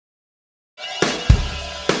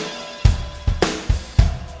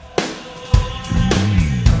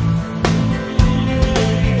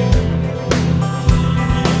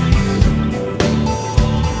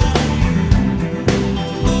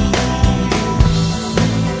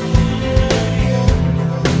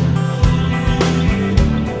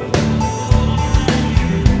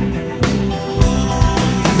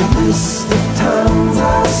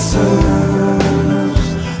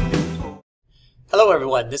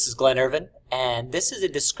this is Glenn Irvin, and this is a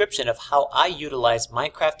description of how I utilize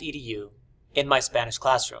MinecraftEdu in my Spanish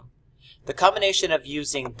classroom. The combination of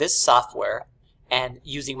using this software and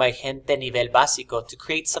using my Gente Nivel Básico to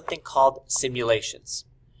create something called simulations.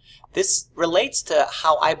 This relates to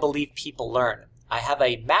how I believe people learn. I have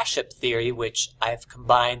a mashup theory which I've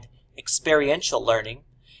combined experiential learning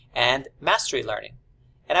and mastery learning.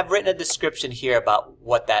 And I've written a description here about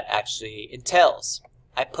what that actually entails.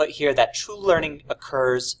 I put here that true learning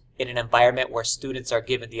occurs in an environment where students are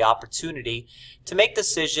given the opportunity to make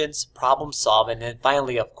decisions, problem solve, and then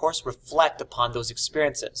finally, of course, reflect upon those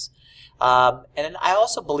experiences. And I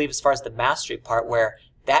also believe as far as the mastery part where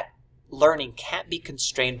that learning can't be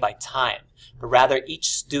constrained by time, but rather each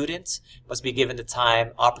student must be given the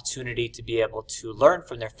time, opportunity to be able to learn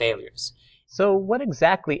from their failures. So what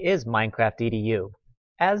exactly is MinecraftEdu?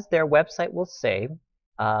 As their website will say,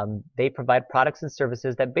 they provide products and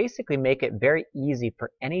services that basically make it very easy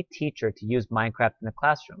for any teacher to use Minecraft in the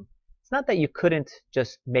classroom. It's not that you couldn't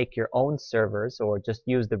just make your own servers or just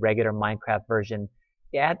use the regular Minecraft version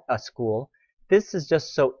at a school. This is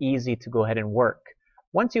just so easy to go ahead and work.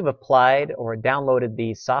 Once you've applied or downloaded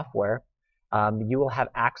the software, you will have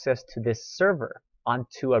access to this server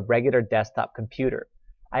onto a regular desktop computer.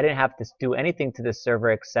 I didn't have to do anything to this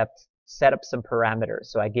server except set up some parameters.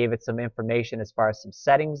 So I gave it some information as far as some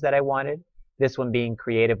settings that I wanted, this one being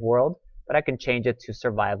creative world, but I can change it to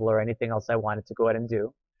survival or anything else I wanted to go ahead and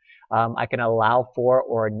do. I can allow for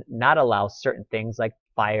or not allow certain things like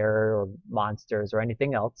fire or monsters or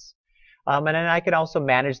anything else. And then I can also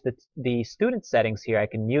manage the student settings here. I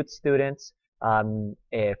can mute students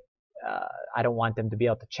if I don't want them to be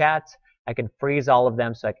able to chat. I can freeze all of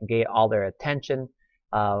them so I can get all their attention.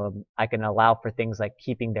 I can allow for things like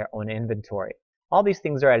keeping their own inventory. All these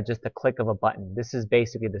things are at just a click of a button. This is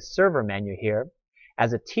basically the server menu here.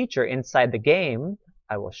 As a teacher inside the game,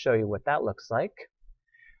 I will show you what that looks like.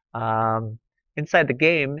 Inside the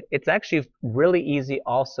game, it's actually really easy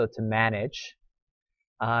also to manage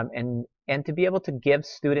and to be able to give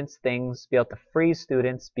students things, be able to freeze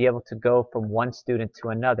students, be able to go from one student to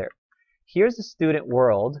another. Here's a student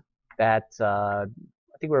world that I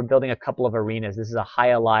think we're building a couple of arenas. This is a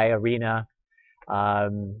Highlight arena,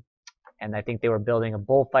 and I think they were building a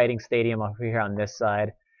bullfighting stadium over here on this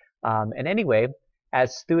side. And anyway,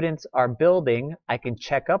 as students are building, I can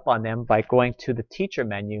check up on them by going to the teacher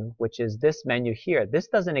menu, which is this menu here. This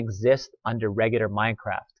doesn't exist under regular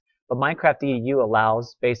Minecraft, but MinecraftEdu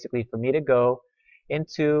allows basically for me to go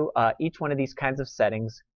into each one of these kinds of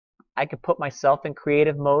settings. I could put myself in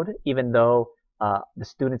creative mode, even though the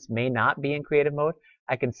students may not be in creative mode.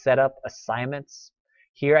 I can set up assignments.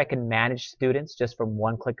 Here I can manage students just from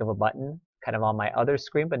one click of a button, kind of on my other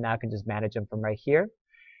screen, but now I can just manage them from right here.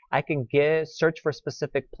 I can search for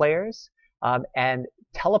specific players and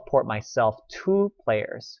teleport myself to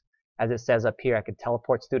players. As it says up here, I can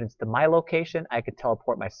teleport students to my location. I could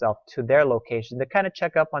teleport myself to their location to kind of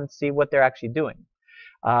check up on see what they're actually doing.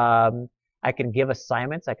 I can give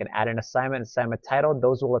assignments. I can add an assignment title.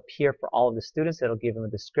 Those will appear for all of the students. It'll give them a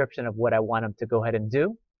description of what I want them to go ahead and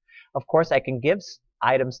do. Of course, I can give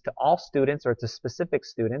items to all students or to specific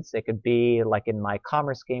students. It could be like in my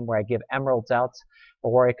commerce game where I give emeralds out,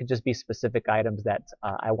 or it could just be specific items that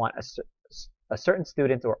I want a certain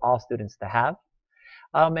student or all students to have.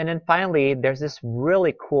 And then finally, there's this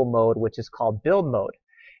really cool mode which is called build mode.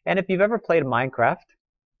 And if you've ever played Minecraft,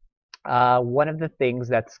 one of the things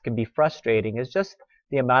that can be frustrating is just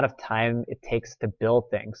the amount of time it takes to build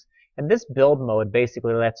things. And this build mode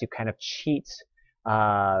basically lets you kind of cheat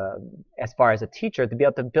as far as a teacher to be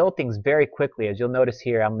able to build things very quickly. As you'll notice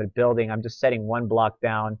here, I'm just setting one block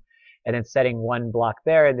down and then setting one block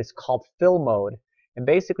there, and it's called fill mode. And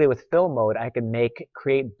basically with fill mode, I can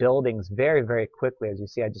create buildings very, very quickly. As you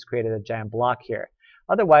see, I just created a giant block here.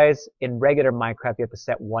 Otherwise, in regular Minecraft, you have to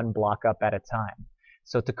set one block up at a time.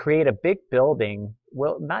 So to create a big building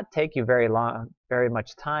will not take you very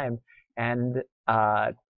much time, and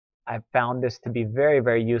I've found this to be very,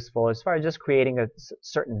 very useful as far as just creating a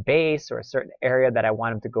certain base or a certain area that I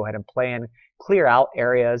want them to go ahead and play in, clear out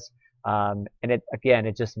areas, and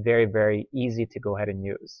it's just very, very easy to go ahead and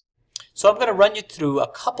use. So I'm going to run you through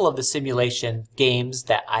a couple of the simulation games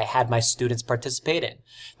that I had my students participate in.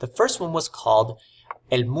 The first one was called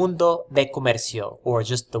El Mundo de Comercio, or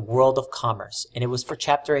just the World of Commerce, and it was for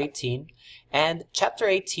Chapter 18. And Chapter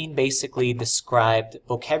 18 basically described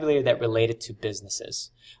vocabulary that related to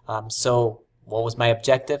businesses. So what was my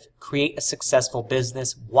objective? Create a successful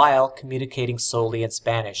business while communicating solely in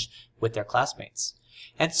Spanish with their classmates.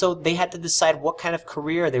 And so they had to decide what kind of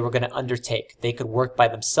career they were going to undertake. They could work by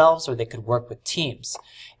themselves or they could work with teams.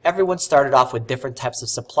 Everyone started off with different types of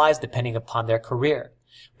supplies depending upon their career.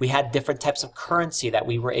 We had different types of currency that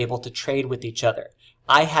we were able to trade with each other.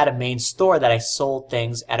 I had a main store that I sold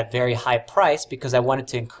things at a very high price because I wanted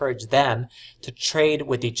to encourage them to trade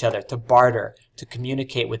with each other, to barter, to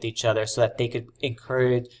communicate with each other so that they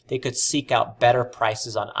could seek out better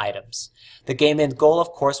prices on items. The game end goal,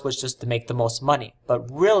 of course, was just to make the most money, but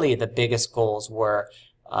really the biggest goals were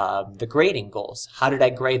the grading goals. How did I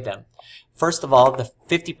grade them? First of all, the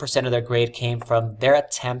 50% of their grade came from their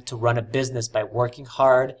attempt to run a business by working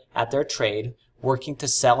hard at their trade, working to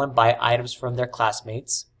sell and buy items from their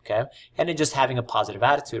classmates, okay, and then just having a positive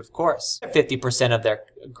attitude, of course. 50% of their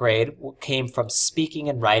grade came from speaking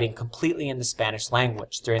and writing completely in the Spanish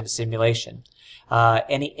language during the simulation.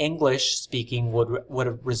 Any English speaking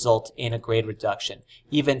would result in a grade reduction.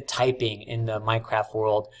 Even typing in the Minecraft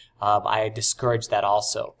world, I discouraged that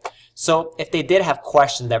also. So if they did have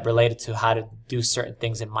questions that related to how to do certain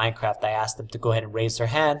things in Minecraft, I asked them to go ahead and raise their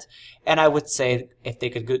hand, and I would say if they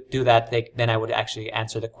could do that, then I would actually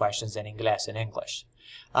answer the questions in English.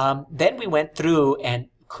 Then we went through and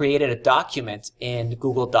created a document in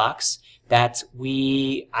Google Docs that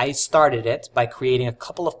I started it by creating a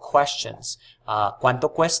couple of questions.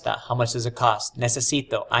 ¿Cuánto cuesta? How much does it cost?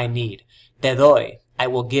 Necesito, I need. Te doy, I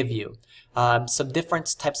will give you. Some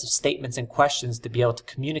different types of statements and questions to be able to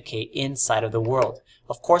communicate inside of the world.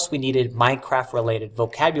 Of course, we needed Minecraft-related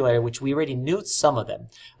vocabulary, which we already knew some of them,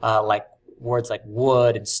 like words like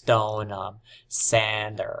wood and stone,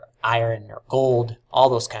 sand or iron or gold, all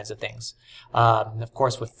those kinds of things. Of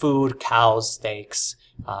course, with food, cows, steaks,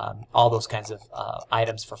 all those kinds of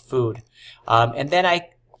items for food. And then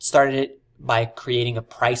I started it by creating a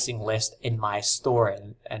pricing list in my store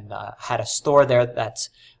and had a store there that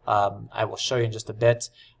I will show you in just a bit,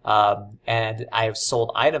 and I've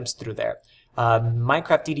sold items through there.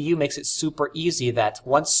 MinecraftEdu makes it super easy that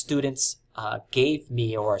once students gave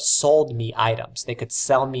me or sold me items, they could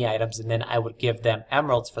sell me items and then I would give them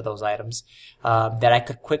emeralds for those items, that I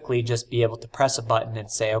could quickly just be able to press a button and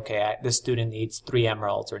say, okay, this student needs 3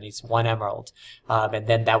 emeralds or needs 1 emerald, and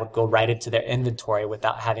then that would go right into their inventory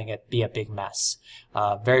without having it be a big mess.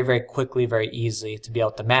 Very, very quickly, very easy to be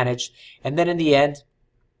able to manage. And then in the end,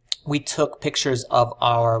 we took pictures of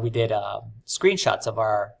we did screenshots of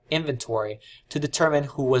our inventory to determine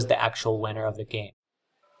who was the actual winner of the game.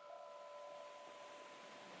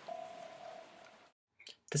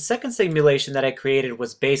 The second simulation that I created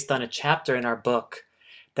was based on a chapter in our book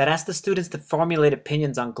that asked the students to formulate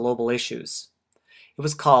opinions on global issues. It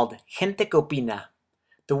was called Gente que Opina.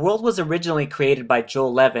 The world was originally created by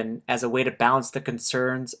Joel Levin as a way to balance the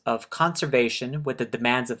concerns of conservation with the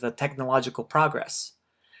demands of the technological progress.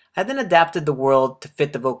 I then adapted the world to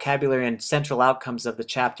fit the vocabulary and central outcomes of the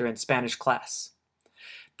chapter in Spanish class.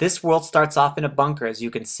 This world starts off in a bunker, as you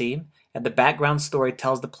can see, and the background story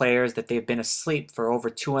tells the players that they've been asleep for over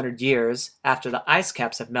 200 years after the ice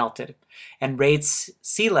caps have melted and raised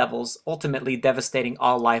sea levels, ultimately devastating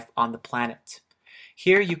all life on the planet.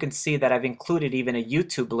 Here you can see that I've included even a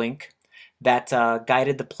YouTube link that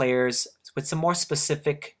guided the players with some more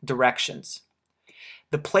specific directions.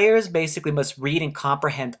 The players basically must read and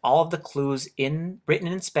comprehend all of the clues written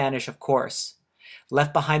in Spanish, of course,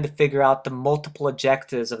 left behind to figure out the multiple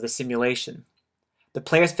objectives of the simulation. The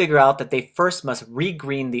players figure out that they first must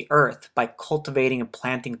regreen the earth by cultivating and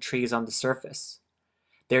planting trees on the surface.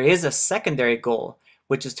 There is a secondary goal,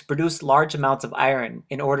 which is to produce large amounts of iron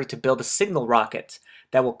in order to build a signal rocket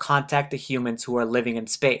that will contact the humans who are living in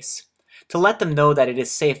space, to let them know that it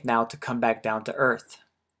is safe now to come back down to Earth.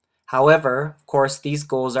 However, of course, these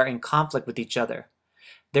goals are in conflict with each other.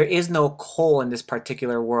 There is no coal in this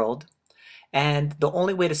particular world, and the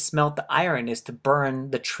only way to smelt the iron is to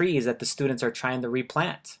burn the trees that the students are trying to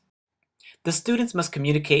replant. The students must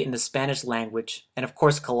communicate in the Spanish language and of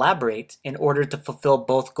course collaborate in order to fulfill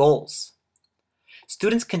both goals.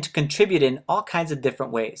 Students can contribute in all kinds of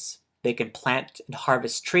different ways. They can plant and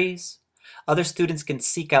harvest trees. Other students can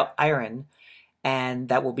seek out iron, and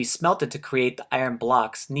that will be smelted to create the iron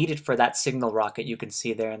blocks needed for that signal rocket you can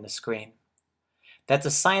see there on the screen. That's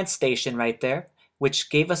a science station right there, which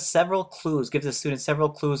gives the students several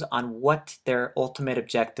clues on what their ultimate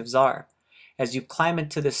objectives are. As you climb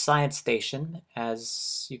into this science station,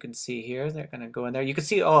 as you can see here, they're going to go in there. You can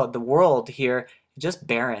see, the world here is just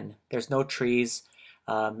barren. There's no trees,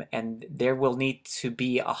 and there will need to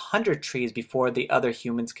be 100 trees before the other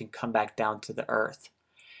humans can come back down to the earth.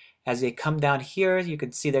 As they come down here, you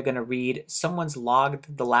can see they're going to read, someone's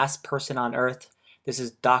logged the last person on Earth. This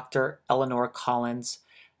is Dr. Eleanor Collins.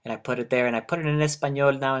 and I put it there, and I put it in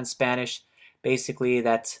Espanol now in Spanish, basically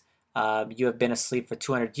that you have been asleep for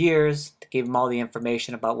 200 years. Gave them all the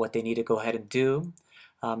information about what they need to go ahead and do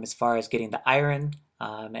as far as getting the iron,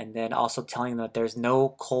 and then also telling them that there's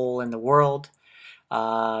no coal in the world.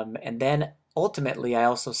 And then ultimately I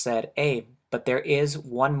also said, hey, but there is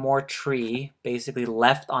one more tree basically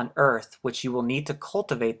left on Earth, which you will need to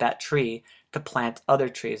cultivate that tree to plant other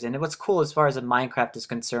trees. And what's cool as far as Minecraft is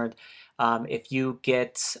concerned, if you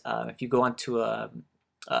go onto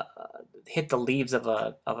hit the leaves of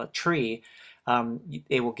a tree,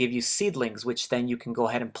 it will give you seedlings, which then you can go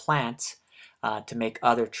ahead and plant to make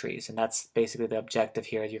other trees. And that's basically the objective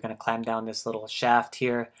here. You're going to climb down this little shaft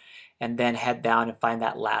here and then head down and find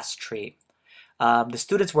that last tree. The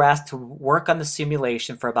students were asked to work on the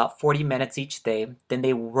simulation for about 40 minutes each day. Then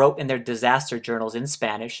they wrote in their disaster journals in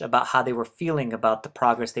Spanish about how they were feeling about the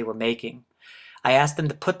progress they were making. I asked them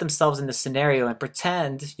to put themselves in the scenario and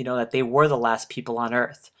pretend, that they were the last people on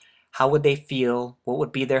Earth. How would they feel? What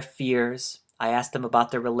would be their fears? I asked them about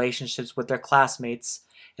their relationships with their classmates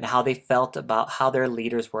and how they felt about how their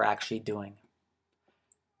leaders were actually doing.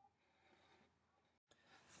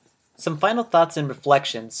 Some final thoughts and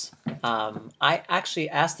reflections. I actually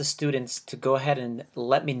asked the students to go ahead and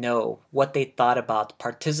let me know what they thought about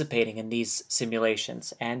participating in these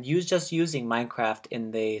simulations and just using Minecraft in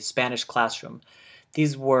the Spanish classroom.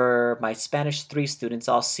 These were my Spanish 3 students,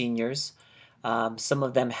 all seniors. Some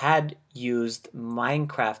of them had used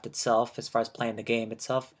Minecraft itself as far as playing the game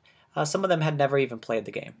itself. Some of them had never even played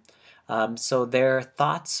the game. So their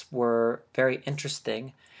thoughts were very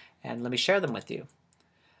interesting, and let me share them with you.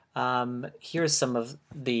 Here's some of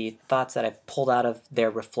the thoughts that I've pulled out of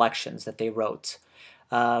their reflections that they wrote.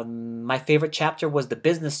 My favorite chapter was the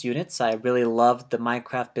business units. I really loved the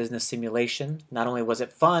Minecraft business simulation. Not only was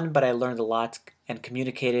it fun, but I learned a lot and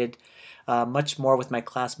communicated much more with my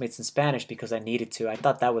classmates in Spanish because I needed to. I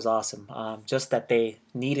thought that was awesome. Just that they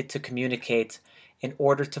needed to communicate in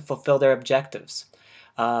order to fulfill their objectives.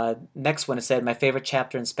 Next one, it said, my favorite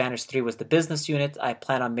chapter in Spanish 3 was the business unit. I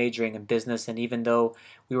plan on majoring in business, and even though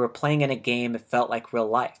we were playing in a game, it felt like real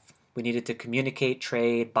life. We needed to communicate,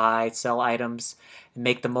 trade, buy, sell items, and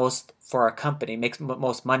make the most for our company, make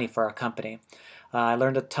most money for our company. I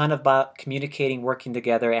learned a ton about communicating, working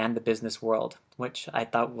together, and the business world, which I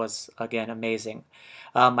thought was, again, amazing.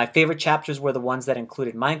 My favorite chapters were the ones that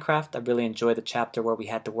included Minecraft. I really enjoyed the chapter where we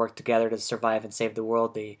had to work together to survive and save the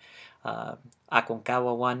world, the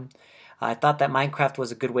Aconcagua one. I thought that Minecraft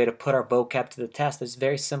was a good way to put our vocab to the test. It's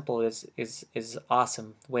very simple, is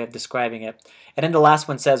awesome way of describing it. And then the last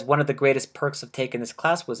one says, one of the greatest perks of taking this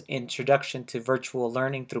class was introduction to virtual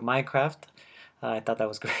learning through Minecraft. I thought that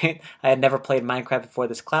was great. I had never played Minecraft before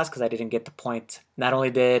this class because I didn't get the point. Not only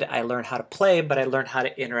did I learn how to play, but I learned how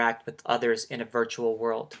to interact with others in a virtual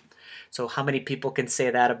world. So how many people can say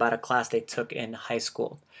that about a class they took in high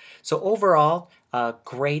school? So overall,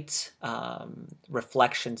 great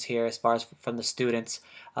reflections here as far as from the students.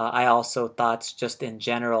 I also thought just in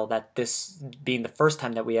general that this being the first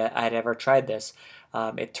time that I had ever tried this,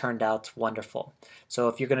 it turned out wonderful. So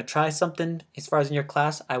if you're going to try something as far as in your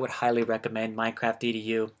class, I would highly recommend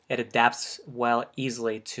MinecraftEdu. It adapts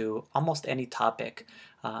easily to almost any topic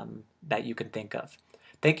that you can think of.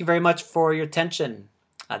 Thank you very much for your attention.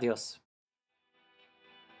 Adios.